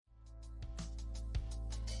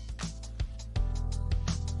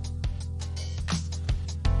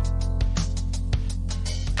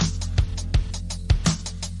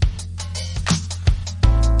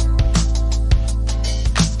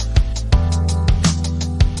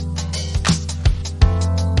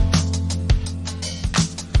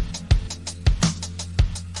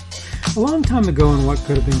A long time ago, in what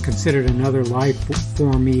could have been considered another life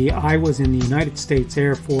for me, I was in the United States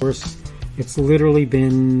Air Force. It's literally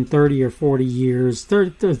been 30 or 40 years,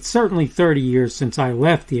 certainly 30 years since I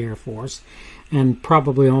left the Air Force, and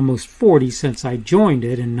probably almost 40 since I joined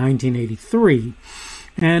it in 1983.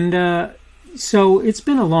 And so it's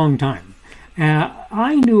been a long time.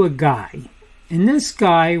 I knew a guy, and this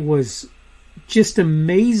guy was just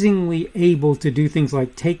amazingly able to do things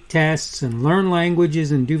like take tests and learn languages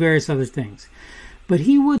and do various other things. But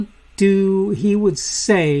he would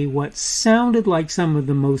say what sounded like some of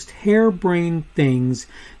the most harebrained things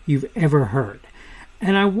you've ever heard.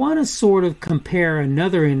 And I want to sort of compare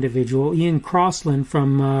another individual, Ian Crossland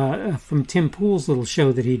from Tim Pool's little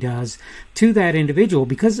show that he does, to that individual,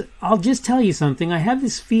 because I'll just tell you something. I have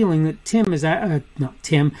this feeling that Tim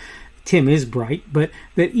is bright, but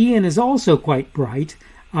that Ian is also quite bright,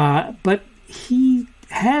 but he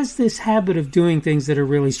has this habit of doing things that are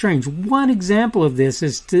really strange. One example of this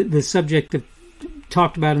is the subject of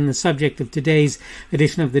talked about in the subject of today's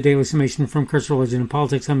edition of the Daily Summation from Kurt's Religion and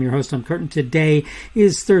Politics. I'm your host, I'm Curtin. Today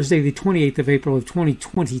is Thursday, the 28th of April of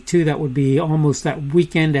 2022. That would be almost that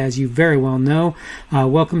weekend, as you very well know.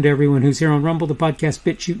 Welcome to everyone who's here on Rumble, the podcast,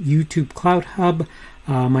 BitChute, YouTube, Cloud Hub,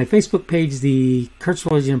 my Facebook page, the Kurt's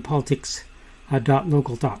Religion and Politics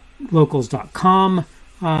locals.com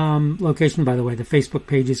location. By the way, the Facebook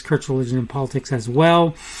page is Kurt's Religion and Politics as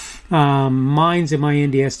well. Mine's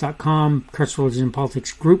minds.com, Kurt's Religion and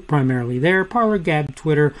Politics group, primarily there. Parler, Gab,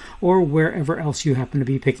 Twitter, or wherever else you happen to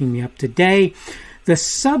be picking me up today. The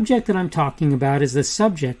subject that I'm talking about is the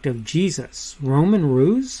subject of Jesus, Roman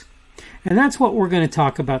Ruse. And that's what we're going to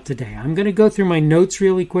talk about today. I'm going to go through my notes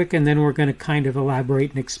really quick, and then we're going to kind of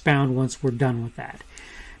elaborate and expound once we're done with that.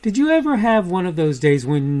 Did you ever have one of those days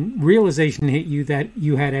when realization hit you that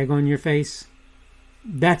you had egg on your face?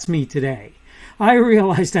 That's me today. I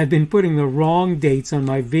realized I've been putting the wrong dates on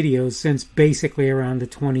my videos since basically around the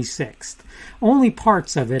 26th. Only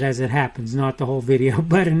parts of it as it happens, not the whole video,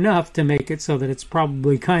 but enough to make it so that it's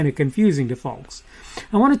probably kind of confusing to folks.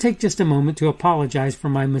 I want to take just a moment to apologize for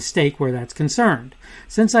my mistake where that's concerned.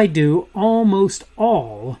 Since I do almost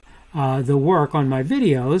all the work on my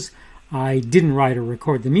videos, I didn't write or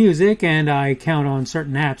record the music, and I count on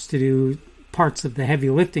certain apps to do parts of the heavy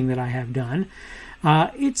lifting that I have done.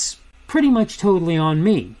 It's pretty much totally on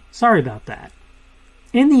me. Sorry about that.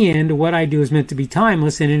 In the end, what I do is meant to be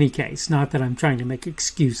timeless in any case. Not that I'm trying to make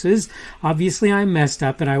excuses. Obviously, I messed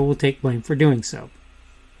up, and I will take blame for doing so.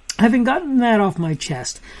 Having gotten that off my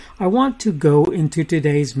chest, I want to go into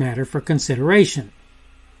today's matter for consideration.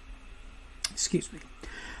 Excuse me.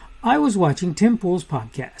 I was watching Tim Pool's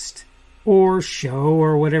podcast, or show,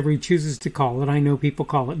 or whatever he chooses to call it. I know people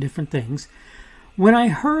call it different things. When I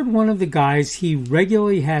heard one of the guys he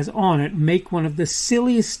regularly has on it make one of the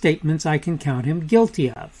silliest statements I can count him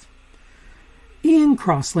guilty of. Ian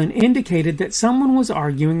Crossland indicated that someone was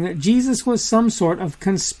arguing that Jesus was some sort of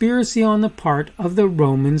conspiracy on the part of the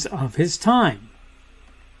Romans of his time.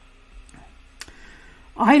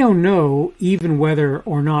 I don't know even whether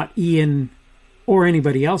or not Ian or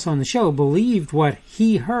anybody else on the show believed what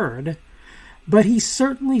he heard, but he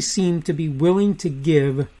certainly seemed to be willing to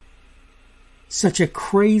give such a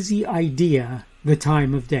crazy idea the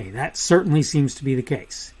time of day. That certainly seems to be the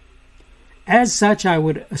case. As such, I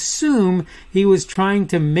would assume he was trying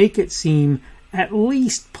to make it seem at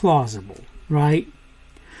least plausible, right?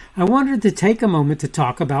 I wanted to take a moment to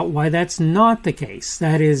talk about why that's not the case.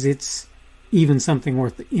 That is, it's even something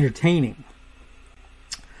worth entertaining.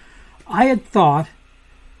 I had thought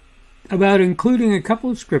about including a couple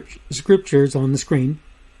of scriptures on the screen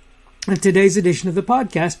in today's edition of the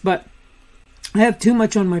podcast, but I have too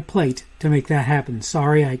much on my plate to make that happen.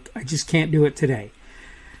 Sorry, I just can't do it today.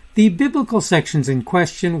 The biblical sections in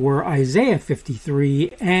question were Isaiah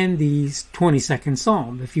 53 and the 22nd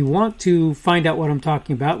Psalm. If you want to find out what I'm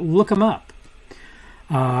talking about, look them up,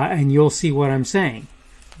 and you'll see what I'm saying.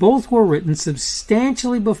 Both were written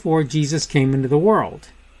substantially before Jesus came into the world.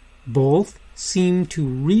 Both seem to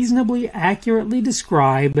reasonably accurately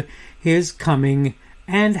describe his coming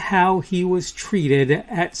and how he was treated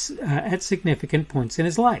at significant points in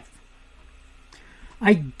his life.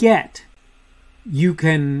 I get you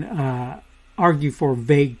can argue for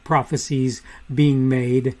vague prophecies being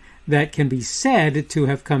made that can be said to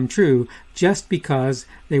have come true just because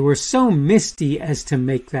they were so misty as to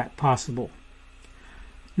make that possible.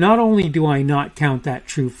 Not only do I not count that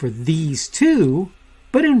true for these two,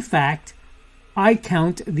 but in fact, I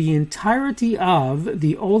count the entirety of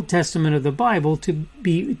the Old Testament of the Bible to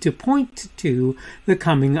point to the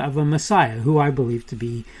coming of a Messiah, who I believe to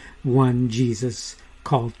be one Jesus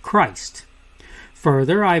called Christ.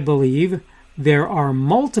 Further, I believe there are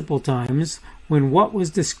multiple times when what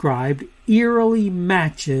was described eerily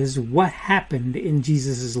matches what happened in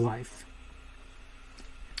Jesus' life.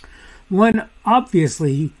 One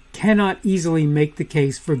obviously cannot easily make the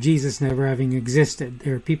case for Jesus never having existed.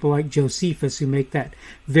 There are people like Josephus who make that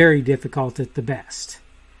very difficult at the best.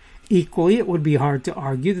 Equally, it would be hard to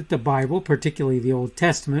argue that the Bible, particularly the Old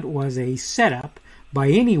Testament, was a setup by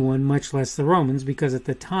anyone, much less the Romans, because at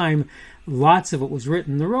the time lots of it was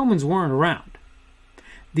written, the Romans weren't around.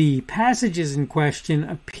 The passages in question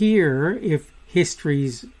appear, if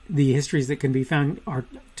the histories that can be found are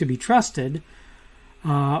to be trusted,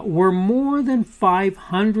 were more than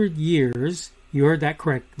 500 years, you heard that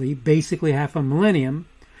correctly, basically half a millennium,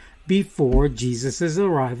 before Jesus'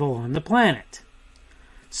 arrival on the planet.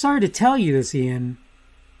 Sorry to tell you this, Ian,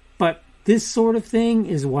 but this sort of thing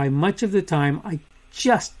is why much of the time I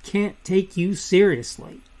just can't take you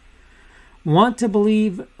seriously. Want to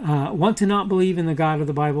not believe in the God of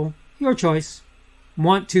the Bible? Your choice.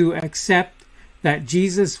 Want to accept that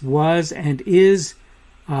Jesus was and is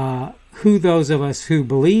who those of us who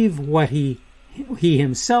believe what he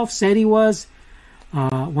himself said he was?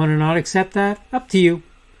 Want to not accept that? Up to you.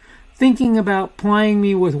 Thinking about plying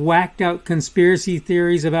me with whacked out conspiracy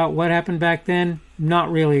theories about what happened back then? Not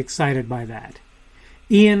really excited by that.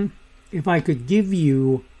 Ian, if I could give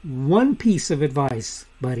you one piece of advice,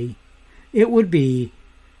 buddy, it would be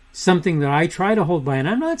something that I try to hold by. And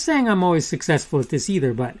I'm not saying I'm always successful at this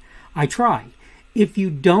either, but I try. If you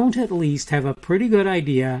don't at least have a pretty good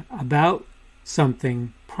idea about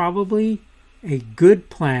something, probably a good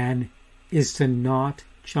plan is to not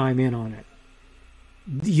chime in on it.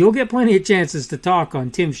 You'll get plenty of chances to talk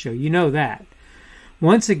on Tim's show. You know that.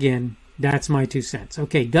 Once again, that's my 2 cents.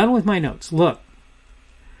 Okay, done with my notes. Look,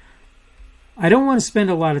 I don't want to spend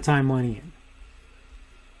a lot of time on Ian,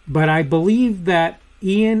 but I believe that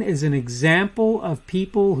Ian is an example of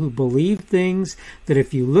people who believe things that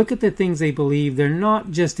if you look at the things they believe, they're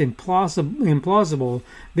not just implausible,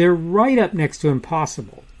 they're right up next to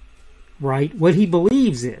impossible, right? What he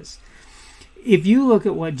believes is, if you look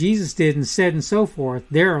at what Jesus did and said and so forth,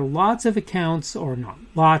 there are lots of accounts, or not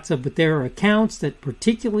lots of, but there are accounts that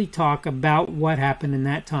particularly talk about what happened in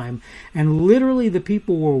that time. And literally the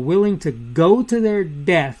people were willing to go to their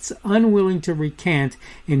deaths, unwilling to recant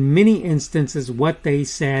in many instances what they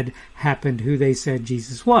said happened, who they said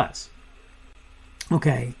Jesus was.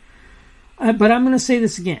 Okay, but I'm going to say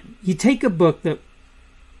this again. You take a book that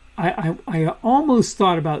I almost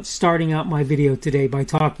thought about starting out my video today by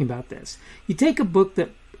talking about this. You take a book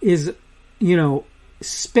that is,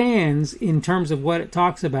 spans in terms of what it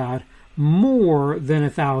talks about more than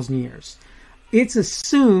 1,000 years. It's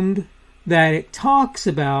assumed that it talks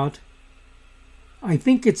about, I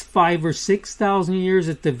think it's 5,000 or 6,000 years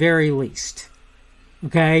at the very least.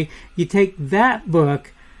 Okay? You take that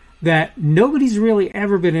book that nobody's really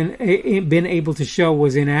ever been able to show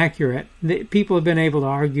was inaccurate. People have been able to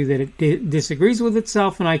argue that it disagrees with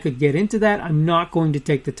itself, and I could get into that. I'm not going to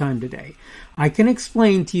take the time today. I can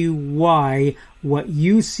explain to you why what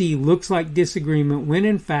you see looks like disagreement when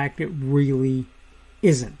in fact it really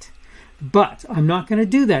isn't. But I'm not going to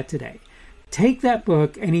do that today. Take that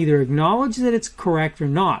book and either acknowledge that it's correct or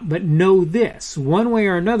not, but know this, one way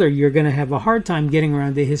or another, you're going to have a hard time getting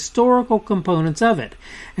around the historical components of it.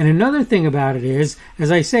 And another thing about it is,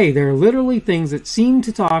 as I say, there are literally things that seem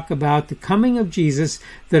to talk about the coming of Jesus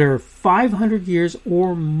that are 500 years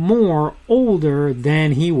or more older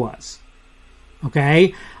than he was.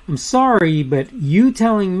 Okay? I'm sorry, but you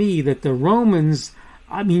telling me that the Romans,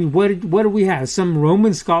 I mean, what do we have? Some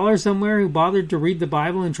Roman scholar somewhere who bothered to read the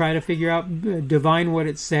Bible and try to figure out, divine what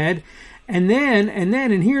it said. And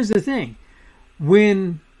here's the thing.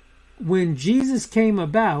 When Jesus came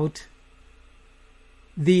about,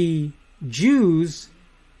 the Jews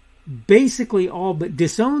basically all but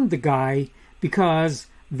disowned the guy because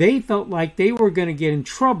they felt like they were going to get in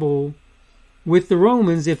trouble with the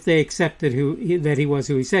Romans if they accepted that he was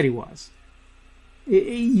who he said he was.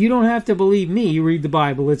 You don't have to believe me. You read the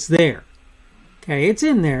Bible. It's there. Okay, it's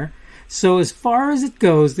in there. So as far as it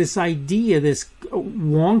goes, this idea, this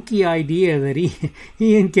wonky idea that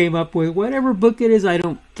Ian came up with, whatever book it is, I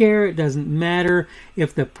don't care. It doesn't matter.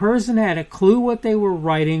 If the person had a clue what they were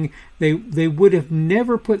writing, they would have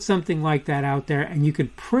never put something like that out there. And you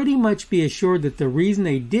could pretty much be assured that the reason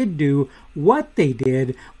they did do what they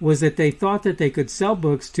did was that they thought that they could sell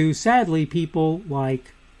books to, sadly, people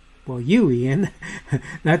like Well, you, Ian,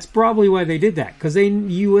 that's probably why they did that. Because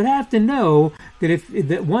you would have to know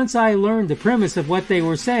that once I learned the premise of what they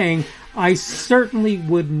were saying, I certainly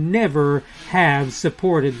would never have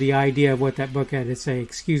supported the idea of what that book had to say.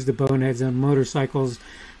 Excuse the boneheads on motorcycles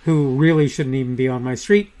who really shouldn't even be on my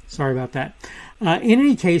street. Sorry about that. In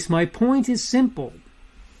any case, my point is simple.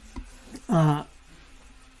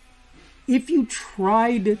 If you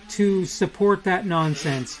tried to support that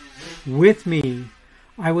nonsense with me,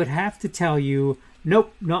 I would have to tell you,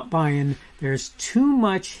 nope, not buying. There's too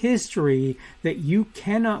much history that you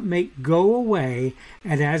cannot make go away,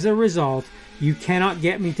 and as a result, you cannot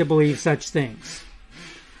get me to believe such things.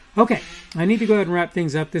 Okay, I need to go ahead and wrap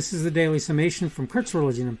things up. This is the Daily Summation from Kurt's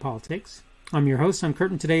Religion and Politics. I'm your host. I'm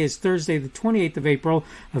Kurt, and today is Thursday, the 28th of April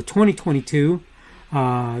of 2022.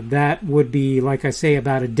 That would be, like I say,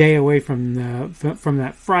 about a day away from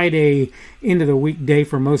that Friday into the weekday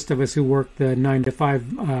for most of us who work the 9 to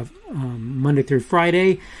 5 Monday through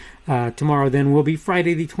Friday. Tomorrow then will be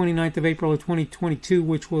Friday the 29th of April of 2022,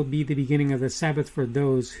 which will be the beginning of the Sabbath for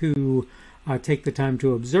those who take the time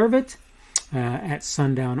to observe it at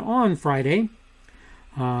sundown on Friday.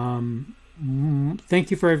 Thank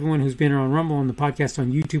you for everyone who's been on Rumble, on the podcast,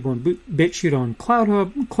 on YouTube, on BitChute, on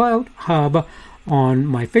Cloud Hub, on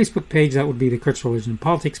my Facebook page. That would be the Kurt's Religion and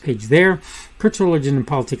Politics page there. Kurt's Religion and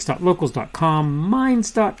Politics.locals.com,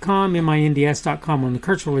 minds.com, minds.com, on the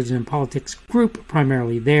Kurt's Religion and Politics group,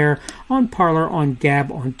 primarily there, on Parler, on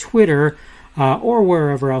Gab, on Twitter, or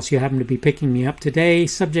wherever else you happen to be picking me up today.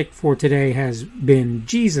 Subject for today has been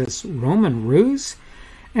Jesus, Roman Ruse.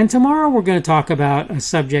 And tomorrow we're going to talk about a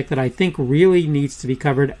subject that I think really needs to be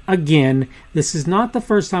covered again. This is not the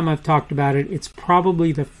first time I've talked about it. It's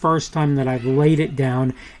probably the first time that I've laid it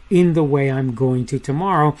down in the way I'm going to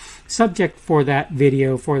tomorrow. Subject for that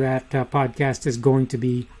video, for that podcast, is going to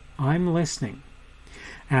be I'm listening.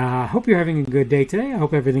 I hope you're having a good day today. I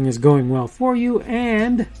hope everything is going well for you.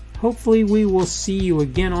 And hopefully we will see you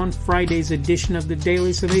again on Friday's edition of the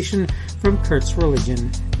Daily Summation from Kurt's Religion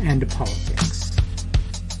and Politics.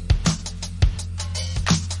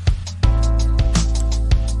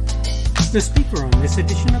 The speaker on this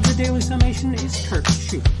edition of the Daily Summation is Kurt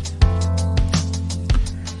Schubert.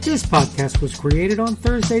 This podcast was created on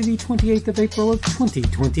Thursday, the 28th of April of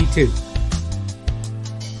 2022.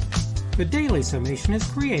 The Daily Summation is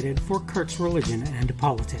created for Kurt's Religion and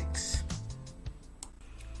Politics.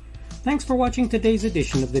 Thanks for watching today's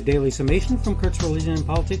edition of the Daily Summation from Kurt's Religion and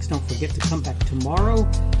Politics. Don't forget to come back tomorrow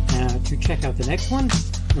to check out the next one.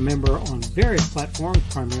 Remember, on various platforms,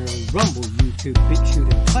 primarily Rumble, YouTube,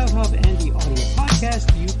 BitChute, and Cloud Hub, and the audio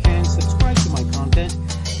podcast, you can subscribe to my content.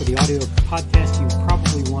 For the audio podcast, you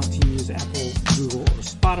probably want to use Apple, Google, or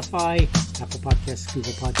Spotify. Apple Podcasts,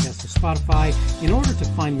 Google Podcasts, or Spotify. In order to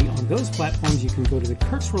find me on those platforms, you can go to the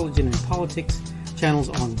Kurt's Religion and Politics channels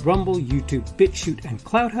on Rumble, YouTube, BitChute, and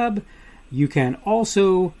Cloud Hub. You can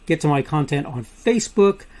also get to my content on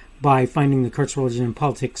Facebook by finding the Kurt's Religion and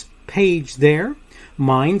Politics page there.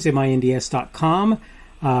 Minds, minds.com,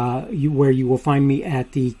 where you will find me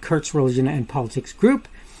at the Kurt's Religion and Politics group,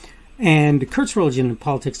 and Kurt's Religion and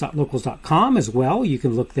Politics.locals.com as well. You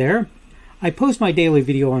can look there. I post my daily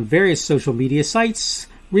video on various social media sites,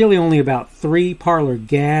 really only about 3, Parler,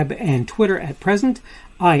 Gab, and Twitter at present.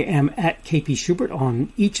 I am at KP Schubert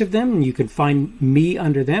on each of them, and you can find me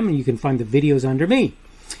under them, and you can find the videos under me.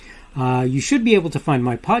 You should be able to find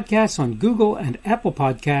my podcasts on Google and Apple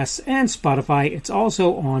Podcasts and Spotify. It's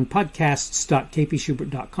also on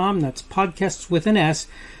podcasts.kpschubert.com. That's podcasts with an S,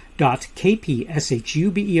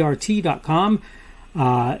 .kpschubert.com.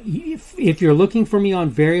 If you're looking for me on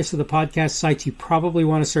various of the podcast sites, you probably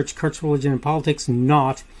want to search Kurt's Religion and Politics,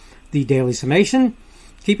 not the Daily Summation.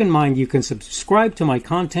 Keep in mind you can subscribe to my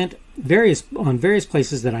content on various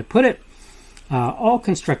places that I put it. All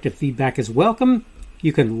constructive feedback is welcome.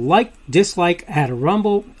 You can like, dislike, add a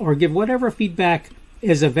rumble, or give whatever feedback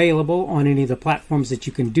is available on any of the platforms that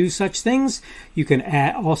you can do such things. You can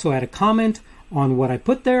also add a comment on what I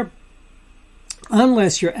put there.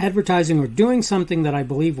 Unless you're advertising or doing something that I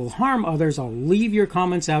believe will harm others, I'll leave your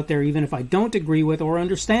comments out there even if I don't agree with or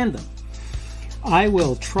understand them. I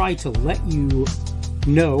will try to let you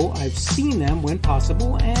know I've seen them when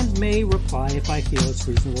possible and may reply if I feel it's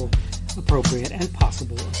reasonable, appropriate, and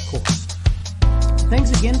possible, of course.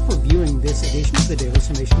 Thanks again for viewing this edition of the Daily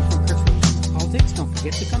Summation from Kurt's Religion and Politics. Don't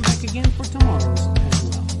forget to come back again for tomorrow's as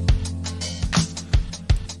well.